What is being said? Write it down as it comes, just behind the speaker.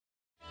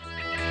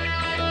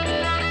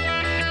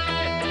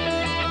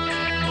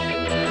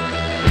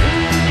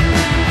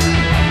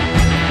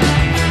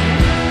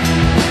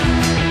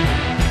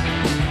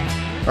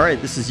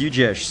Alright, this is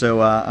Ujesh.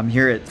 So I'm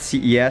here at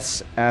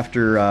CES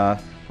after a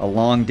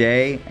long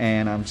day,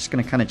 and I'm just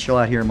going to kind of chill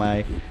out here in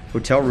my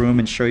hotel room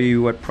and show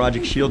you what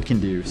Project Shield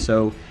can do.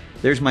 So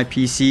there's my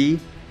PC.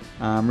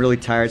 I'm really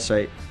tired,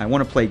 so I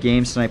want to play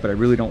games tonight, but I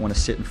really don't want to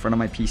sit in front of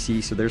my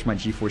PC. So there's my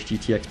GeForce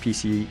GTX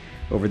PC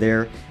over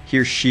there.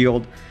 Here's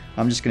Shield.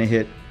 I'm just going to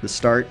hit the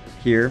start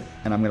here,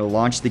 and I'm going to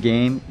launch the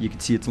game. You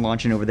can see it's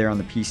launching over there on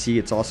the PC.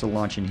 It's also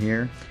launching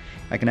here.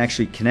 I can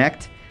actually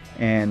connect,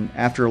 and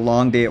after a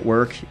long day at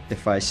work,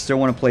 if I still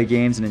want to play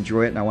games and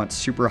enjoy it, and I want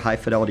super high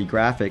fidelity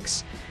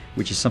graphics,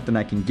 which is something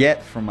I can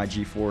get from my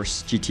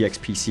GeForce GTX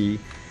PC,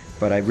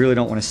 but I really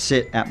don't want to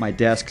sit at my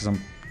desk because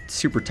I'm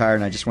super tired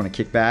and I just want to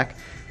kick back,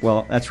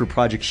 well, that's where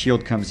Project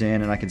Shield comes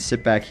in, and I can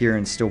sit back here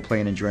and still play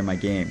and enjoy my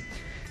game.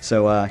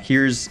 So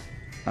here's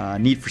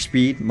Need for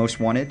Speed Most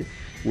Wanted.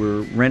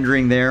 We're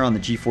rendering there on the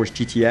GeForce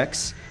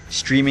GTX,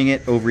 streaming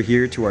it over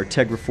here to our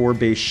Tegra 4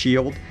 based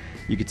Shield.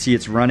 You can see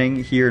it's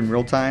running here in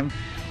real time.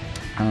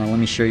 Let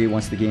me show you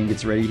once the game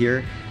gets ready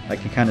here. I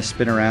can kind of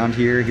spin around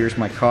here. Here's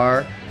my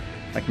car.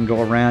 I can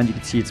go around. You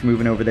can see it's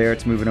moving over there.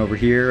 It's moving over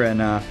here. And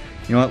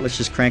you know what? Let's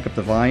just crank up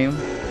the volume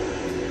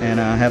and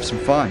have some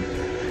fun.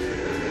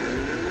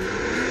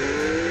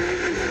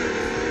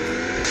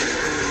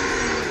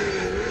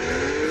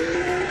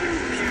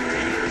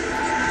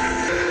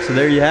 So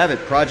there you have it.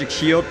 Project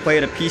Shield,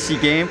 playing a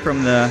PC game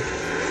from the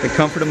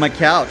comfort of my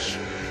couch.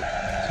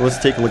 So let's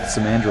take a look at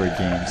some Android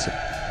games.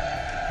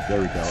 There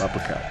we go,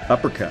 uppercut,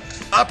 uppercut,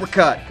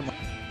 uppercut! Come on.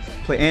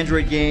 Play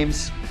Android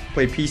games,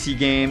 play PC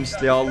games,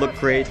 they all look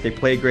great, they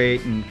play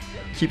great, and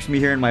keeps me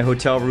here in my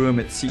hotel room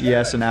at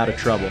CES and out of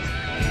trouble.